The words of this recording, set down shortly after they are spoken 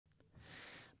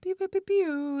Pew, pew, pew,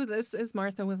 pew. This is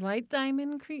Martha with Light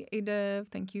Diamond Creative.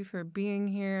 Thank you for being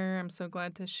here. I'm so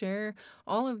glad to share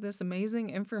all of this amazing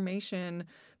information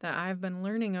that I've been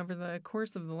learning over the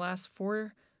course of the last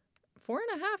four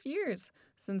and a half years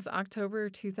since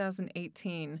October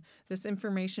 2018. This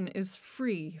information is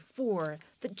free for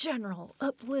the general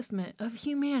upliftment of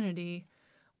humanity.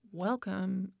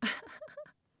 Welcome.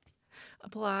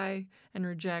 Apply and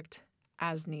reject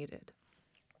as needed.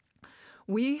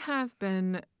 We have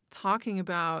been talking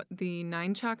about the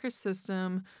 9-chakra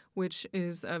system, which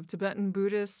is of Tibetan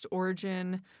Buddhist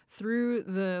origin, through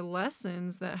the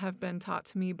lessons that have been taught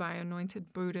to me by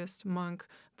anointed Buddhist monk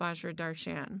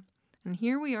Vajradarshan. And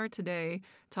here we are today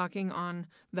talking on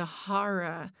the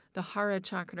Hara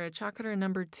Chakra, chakra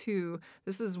number 2.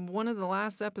 This is one of the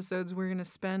last episodes we're going to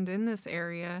spend in this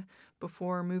area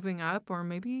before moving up, or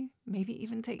maybe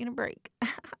even taking a break.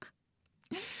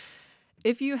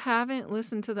 If you haven't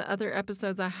listened to the other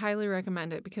episodes, I highly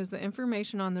recommend it because the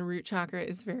information on the root chakra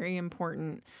is very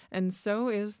important. And so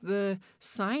is the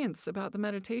science about the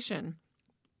meditation,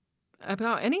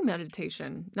 about any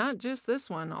meditation, not just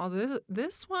this one. Although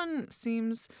this one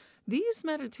seems, these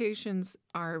meditations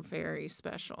are very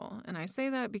special. And I say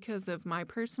that because of my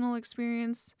personal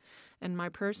experience and my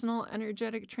personal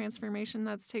energetic transformation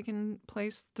that's taken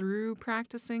place through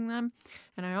practicing them.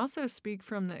 And I also speak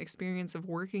from the experience of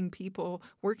working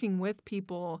with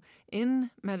people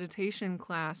in meditation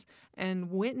class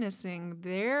and witnessing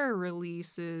their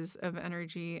releases of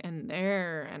energy and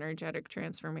their energetic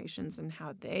transformations and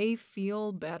how they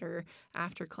feel better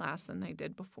after class than they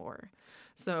did before.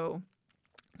 So,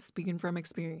 speaking from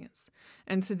experience.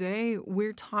 And today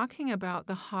we're talking about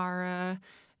the Hara,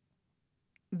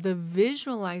 the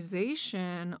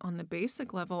visualization on the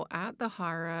basic level at the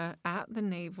Hara, at the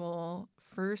navel,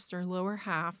 first or lower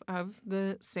half of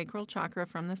the sacral chakra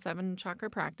from the 7-chakra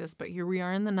practice. But here we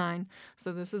are in the 9.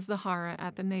 So this is the Hara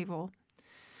at the navel.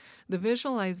 The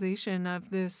visualization of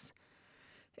this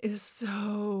is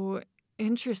so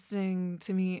interesting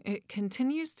to me. It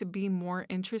continues to be more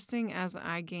interesting as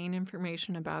I gain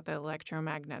information about the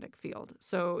electromagnetic field.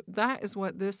 So that is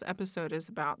what this episode is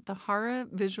about, the Hara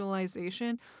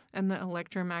visualization and the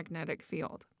electromagnetic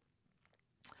field.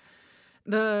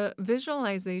 The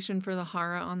visualization for the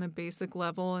Hara on the basic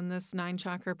level in this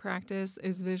 9-chakra practice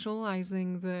is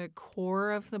visualizing the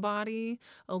core of the body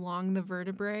along the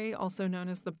vertebrae, also known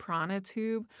as the prana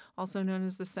tube, also known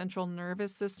as the central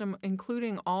nervous system,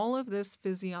 including all of this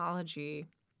physiology.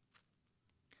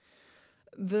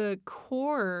 The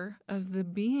core of the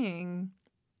being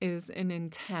is an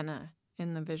antenna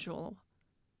in the visual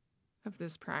of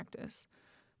this practice.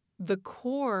 The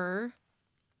core,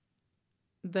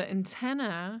 the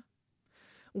antenna,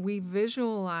 we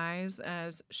visualize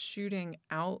as shooting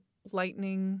out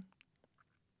lightning,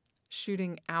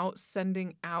 shooting out,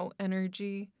 sending out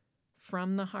energy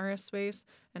from the Hara space,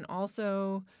 and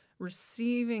also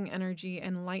receiving energy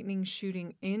and lightning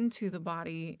shooting into the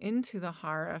body, into the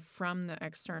Hara from the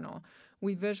external.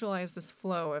 We visualize this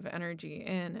flow of energy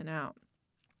in and out.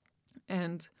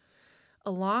 And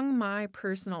along my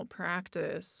personal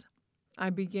practice,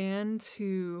 I began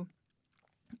to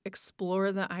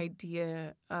explore the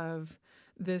idea of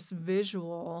this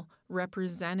visual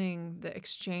representing the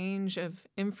exchange of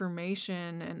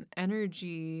information and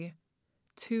energy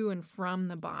to and from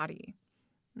the body.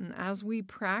 And as we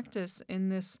practice in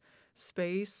this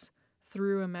space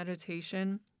through a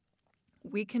meditation,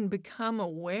 we can become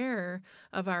aware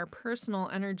of our personal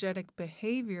energetic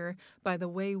behavior by the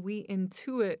way we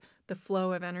intuit the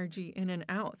flow of energy in and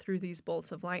out through these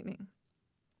bolts of lightning.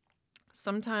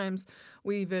 Sometimes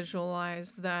we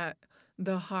visualize that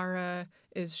the Hara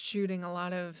is shooting a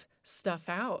lot of stuff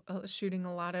out, shooting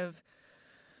a lot of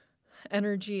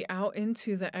energy out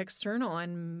into the external.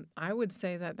 And I would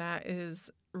say that that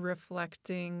is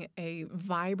reflecting a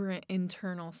vibrant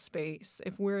internal space.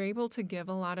 If we're able to give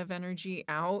a lot of energy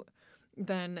out,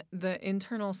 then the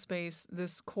internal space,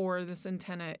 this core, this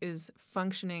antenna is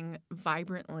functioning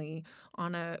vibrantly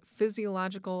on a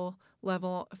physiological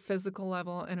level, a physical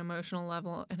level, an emotional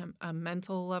level, and a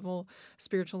mental level,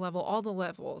 spiritual level, all the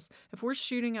levels. If we're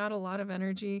shooting out a lot of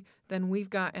energy, then we've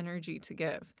got energy to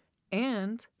give.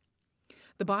 And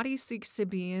the body seeks to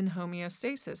be in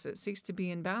homeostasis. It seeks to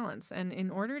be in balance. And in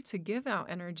order to give out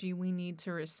energy, we need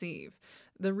to receive.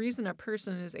 The reason a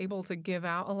person is able to give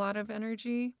out a lot of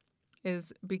energy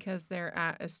is because they're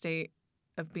at a state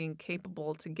of being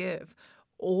capable to give,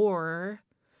 or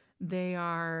they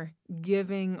are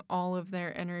giving all of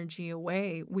their energy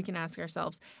away. We can ask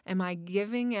ourselves, am I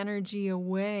giving energy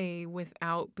away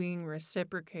without being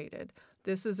reciprocated?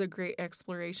 This is a great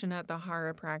exploration at the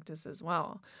Hara practice as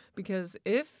well, because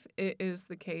if it is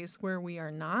the case where we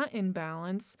are not in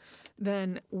balance,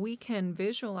 then we can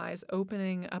visualize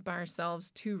opening up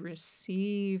ourselves to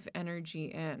receive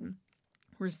energy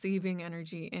receiving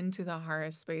energy into the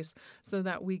Hara space so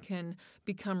that we can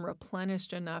become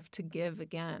replenished enough to give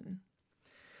again.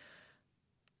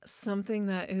 Something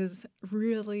that is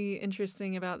really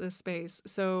interesting about this space.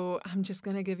 So I'm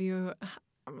going to give you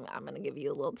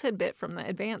a little tidbit from the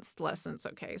advanced lessons,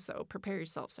 okay? So prepare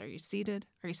yourselves. Are you seated?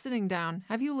 Are you sitting down?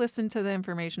 Have you listened to the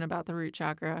information about the root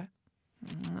chakra?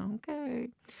 Okay.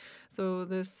 So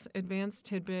this advanced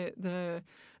tidbit, the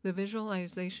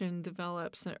visualization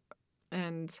develops,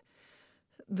 and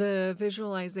the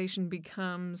visualization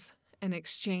becomes an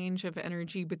exchange of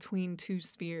energy between two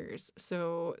spheres.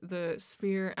 So the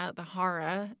sphere at the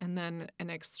Hara, and then an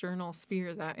external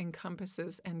sphere that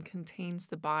encompasses and contains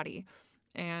the body.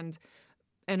 And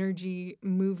energy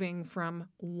moving from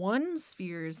one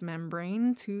sphere's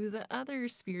membrane to the other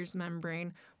sphere's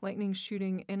membrane, lightning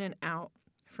shooting in and out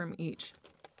from each.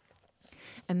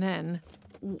 And then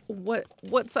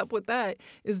what's up with that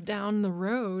is down the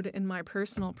road in my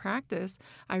personal practice,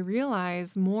 I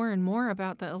realize more and more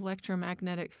about the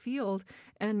electromagnetic field,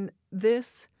 and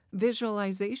this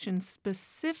visualization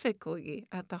specifically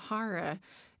at the Hara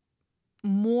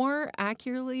more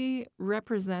accurately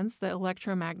represents the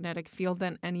electromagnetic field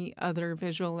than any other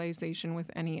visualization with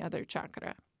any other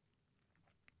chakra.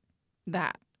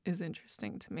 That is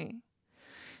interesting to me.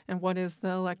 And what is the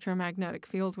electromagnetic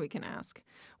field, we can ask?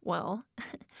 Well,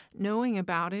 knowing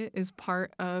about it is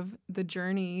part of the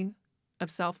journey of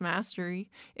self-mastery.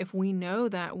 If we know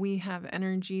that we have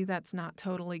energy that's not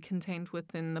totally contained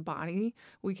within the body,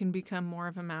 we can become more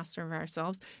of a master of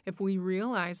ourselves. If we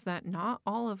realize that not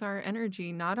all of our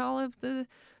energy, not all of the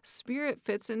spirit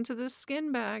fits into this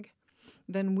skin bag,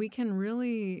 then we can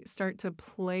really start to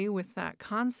play with that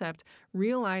concept,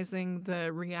 realizing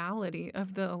the reality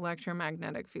of the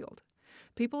electromagnetic field.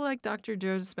 People like Dr.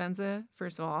 Joe Dispenza,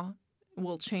 first of all,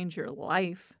 will change your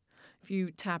life. If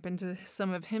you tap into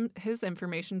some of his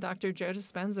information, Dr. Joe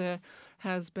Dispenza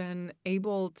has been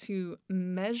able to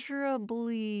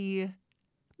measurably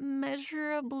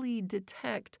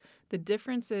detect the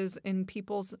differences in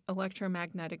people's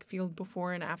electromagnetic field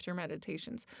before and after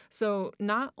meditations. So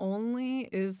not only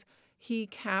is he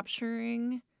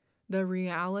capturing the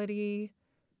reality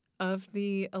of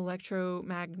the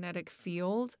electromagnetic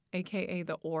field, aka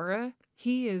the aura,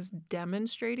 he is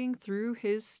demonstrating through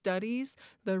his studies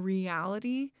the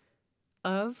reality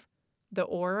of the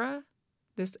aura,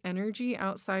 this energy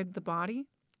outside the body.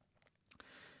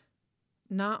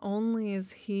 Not only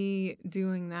is he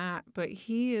doing that, but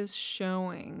he is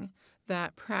showing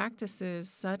that practices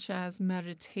such as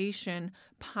meditation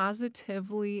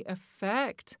positively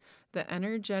affect the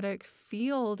energetic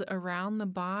field around the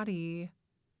body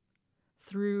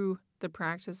through the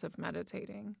practice of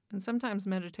meditating. And sometimes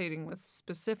meditating with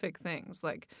specific things,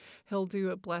 like he'll do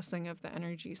a blessing of the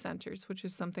energy centers, which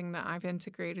is something that I've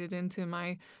integrated into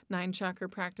my 9 chakra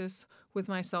practice with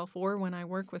myself, or when I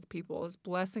work with people, is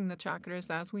blessing the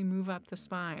chakras as we move up the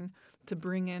spine to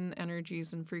bring in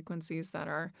energies and frequencies that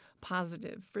are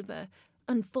positive for the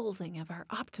unfolding of our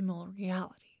optimal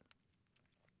reality.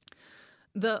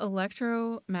 The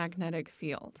electromagnetic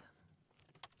field.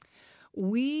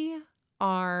 We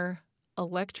are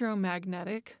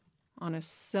electromagnetic on a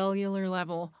cellular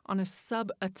level, on a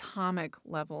subatomic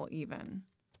level even.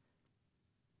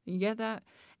 You get that?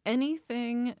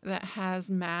 Anything that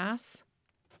has mass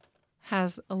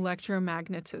has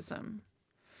electromagnetism.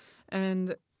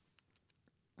 And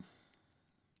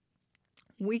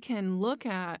we can look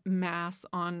at mass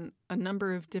on a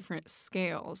number of different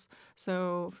scales.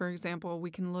 So, for example,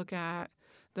 we can look at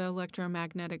the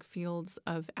electromagnetic fields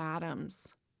of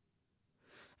atoms,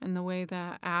 and the way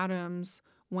that atoms,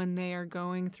 when they are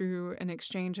going through an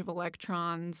exchange of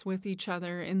electrons with each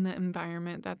other in the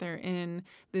environment that they're in,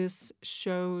 this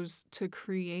shows to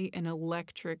create an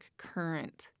electric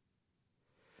current.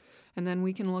 And then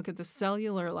we can look at the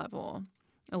cellular level,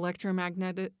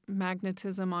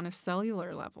 electromagnetism on a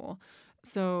cellular level.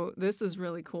 So this is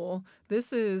really cool.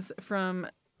 This is from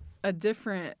a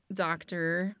different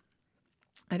doctor.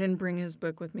 I didn't bring his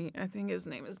book with me. I think his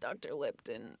name is Dr.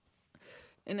 Lipton.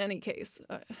 In any case,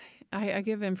 I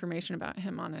give information about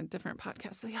him on a different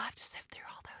podcast, so you'll have to sift through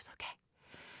all those, okay?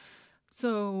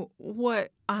 So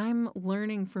what I'm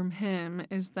learning from him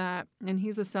is that, and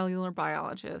he's a cellular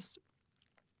biologist,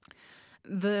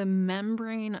 the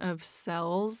membrane of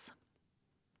cells,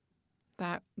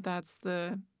 that's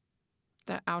the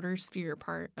outer sphere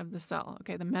part of the cell,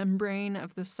 okay? The membrane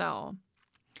of the cell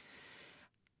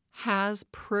has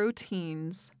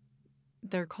proteins.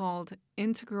 They're called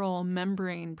integral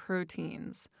membrane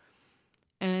proteins.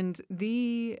 And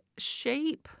the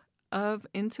shape of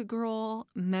integral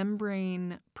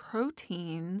membrane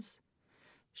proteins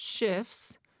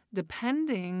shifts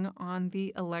depending on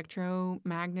the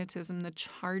electromagnetism, the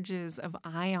charges of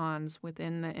ions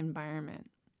within the environment.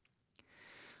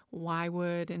 Why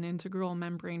would an integral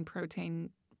membrane protein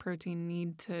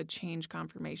need to change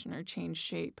conformation or change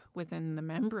shape within the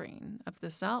membrane of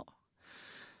the cell?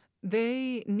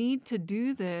 They need to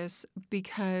do this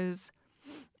because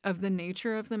of the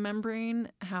nature of the membrane,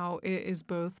 how it is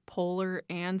both polar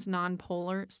and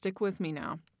nonpolar. Stick with me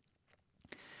now.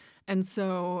 And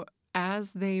so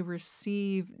as they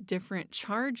receive different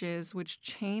charges which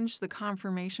change the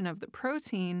conformation of the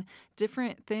protein,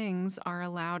 different things are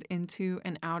allowed into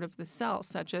and out of the cell,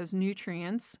 such as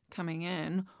nutrients coming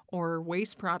in or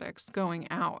waste products going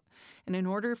out. And in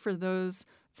order for those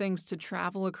things to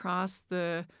travel across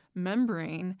the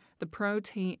membrane, the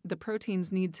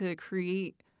proteins need to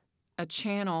create a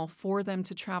channel for them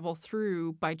to travel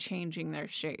through by changing their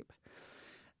shape.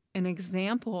 An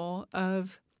example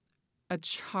of a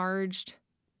charged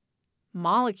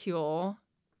molecule,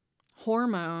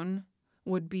 hormone,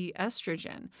 would be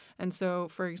estrogen. And so,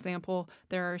 for example,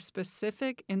 there are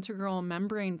specific integral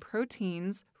membrane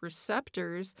proteins,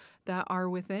 receptors, that are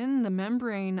within the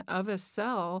membrane of a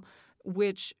cell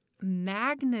which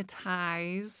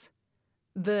magnetize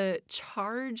the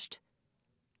charged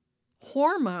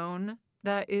hormone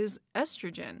that is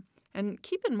estrogen. And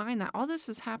keep in mind that all this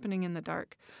is happening in the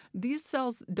dark. These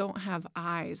cells don't have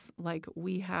eyes like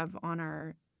we have on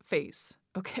our face,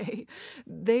 okay?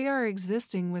 They are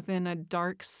existing within a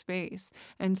dark space.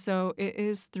 And so it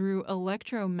is through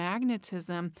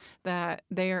electromagnetism that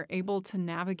they are able to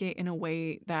navigate in a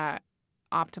way that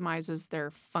optimizes their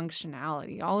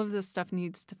functionality. All of this stuff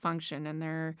needs to function, and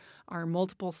there are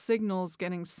multiple signals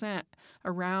getting sent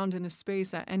around in a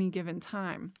space at any given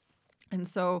time. And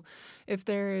so if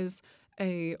there is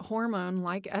a hormone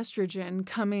like estrogen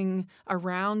coming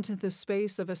around the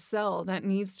space of a cell that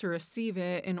needs to receive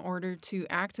it in order to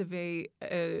activate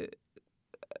a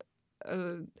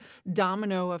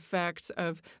domino effect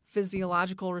of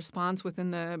physiological response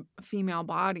within the female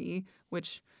body,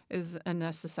 which is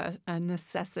a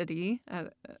necessity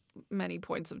at many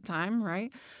points of time,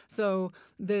 right? So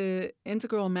the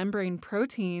integral membrane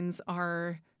proteins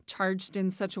are charged in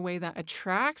such a way that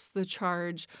attracts the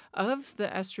charge of the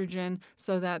estrogen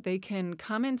so that they can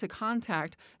come into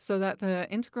contact, so that the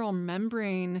integral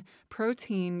membrane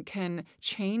protein can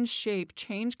change shape,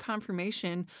 change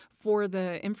conformation for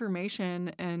the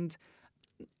information and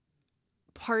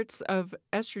parts of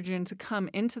estrogen to come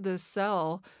into the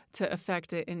cell to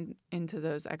affect it into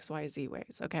those XYZ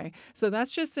ways, okay? So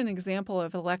that's just an example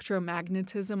of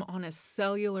electromagnetism on a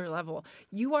cellular level.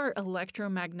 You are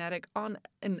electromagnetic on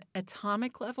an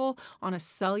atomic level, on a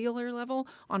cellular level,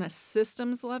 on a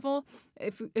systems level.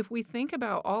 If we think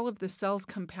about all of the cells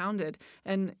compounded,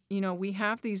 and we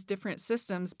have these different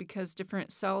systems because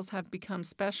different cells have become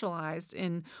specialized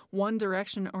in one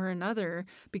direction or another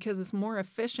because it's more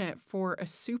efficient for a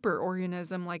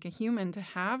superorganism like a human to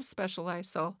have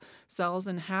specialized cells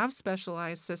and have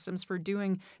specialized systems for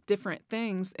doing different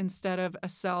things instead of a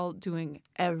cell doing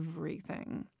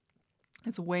everything.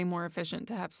 It's way more efficient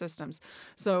to have systems.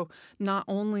 So not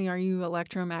only are you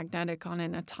electromagnetic on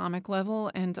an atomic level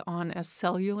and on a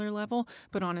cellular level,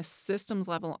 but on a systems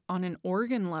level, on an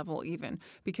organ level even,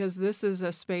 because this is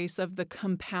a space of the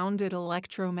compounded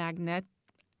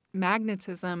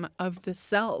magnetism of the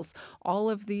cells. All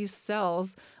of these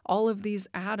cells, all of these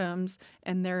atoms,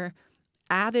 and they're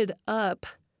added up,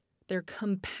 they're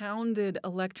compounded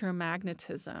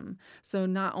electromagnetism. So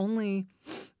not only...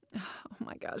 Oh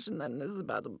my gosh, and then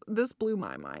this blew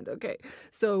my mind. Okay,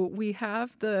 so we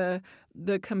have the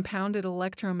compounded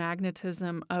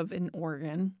electromagnetism of an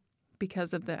organ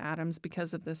because of the atoms,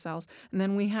 because of the cells. And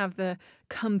then we have the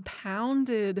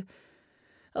compounded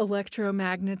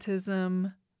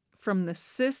electromagnetism from the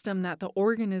system that the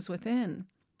organ is within.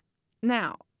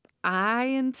 Now, I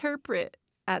interpret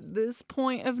at this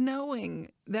point of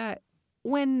knowing that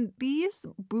when these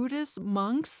Buddhist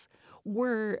monks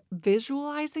were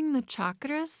visualizing the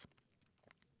chakras,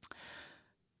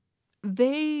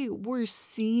 they were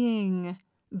seeing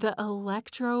the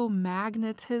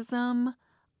electromagnetism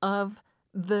of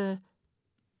the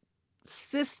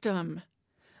system.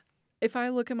 If I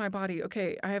look at my body,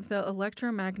 okay, I have the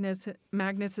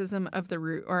electromagnetism of the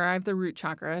root, or I have the root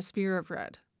chakra, a sphere of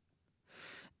red.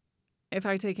 If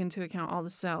I take into account all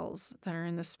the cells that are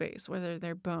in the space, whether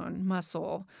they're bone,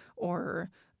 muscle,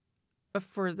 or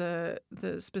for the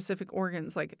specific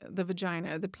organs, like the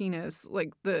vagina, the penis,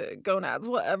 like the gonads,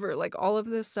 whatever, like all of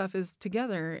this stuff is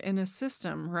together in a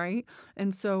system, right?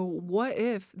 And so what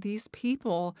if these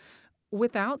people,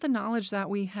 without the knowledge that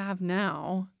we have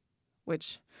now,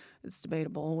 which it's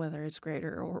debatable whether it's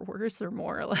greater or worse or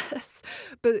more or less,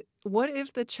 but what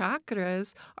if the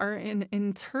chakras are an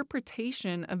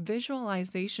interpretation, a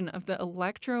visualization of the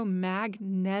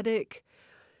electromagnetic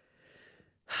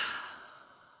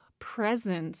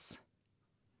presence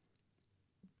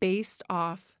based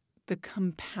off the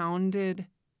compounded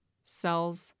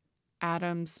cells,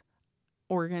 atoms,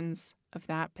 organs of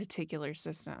that particular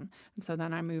system? And so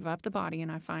then I move up the body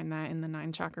and I find that in the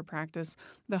 9 chakra practice,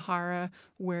 the Hara,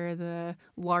 where the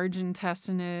large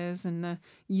intestine is, and the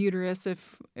uterus,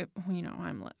 if you know,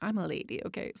 I'm a lady,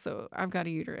 okay? So I've got a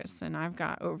uterus and I've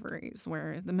got ovaries,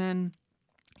 where the men,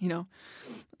 you know,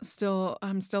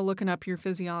 I'm still looking up your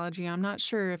physiology. I'm not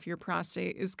sure if your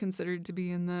prostate is considered to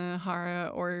be in the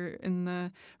Hara or in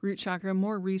the root chakra.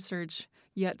 More research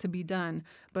yet to be done.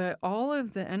 But all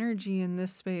of the energy in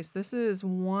this space, this is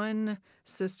one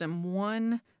system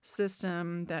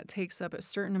that takes up a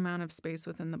certain amount of space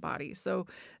within the body. So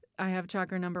I have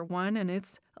chakra number 1 and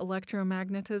it's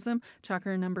electromagnetism,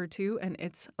 chakra number 2 and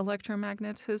it's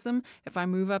electromagnetism. If I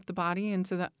move up the body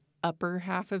into the upper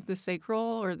half of the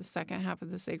sacral or the second half of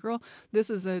the sacral,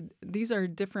 these are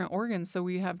different organs. So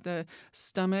we have the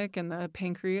stomach and the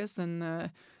pancreas and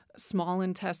the small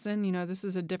intestine. You know, this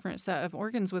is a different set of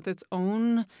organs with its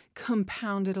own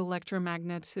compounded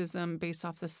electromagnetism based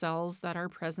off the cells that are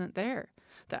present there,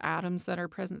 the atoms that are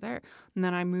present there. And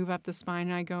then I move up the spine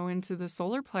and I go into the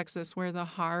solar plexus, where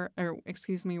where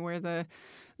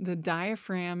the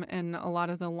diaphragm and a lot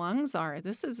of the lungs are.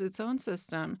 This is its own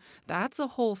system. That's a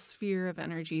whole sphere of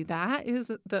energy. That is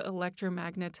the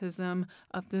electromagnetism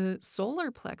of the solar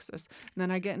plexus. And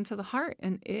then I get into the heart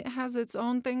and it has its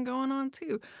own thing going on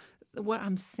too. What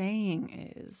I'm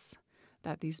saying is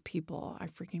that these people are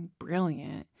freaking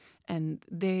brilliant, and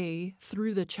they,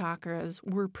 through the chakras,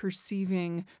 were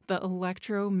perceiving the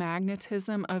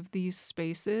electromagnetism of these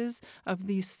spaces, of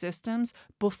these systems,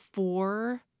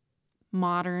 before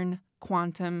modern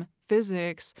quantum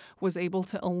physics was able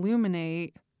to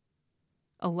illuminate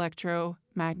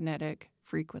electromagnetic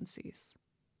frequencies.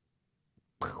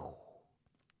 I'm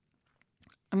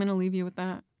going to leave you with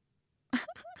that.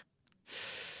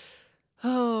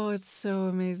 Oh, it's so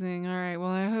amazing. All right. Well,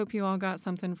 I hope you all got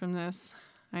something from this.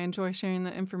 I enjoy sharing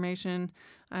the information.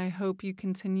 I hope you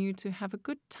continue to have a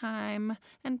good time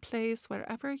and place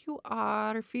wherever you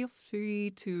are. Feel free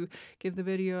to give the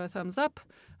video a thumbs up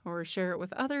or share it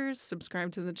with others.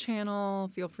 Subscribe to the channel.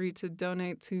 Feel free to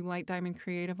donate to Light Diamond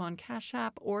Creative on Cash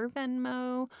App or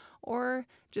Venmo, or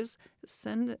just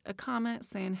send a comment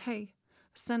saying, hey,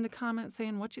 send a comment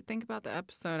saying what you think about the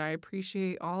episode. I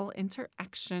appreciate all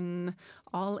interaction,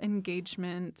 all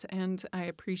engagement, and I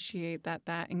appreciate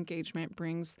that engagement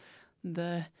brings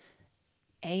the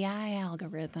AI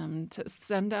algorithm to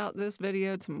send out this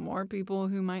video to more people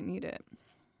who might need it.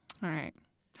 All right.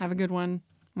 Have a good one.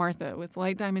 Martha with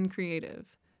Light Diamond Creative.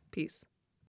 Peace.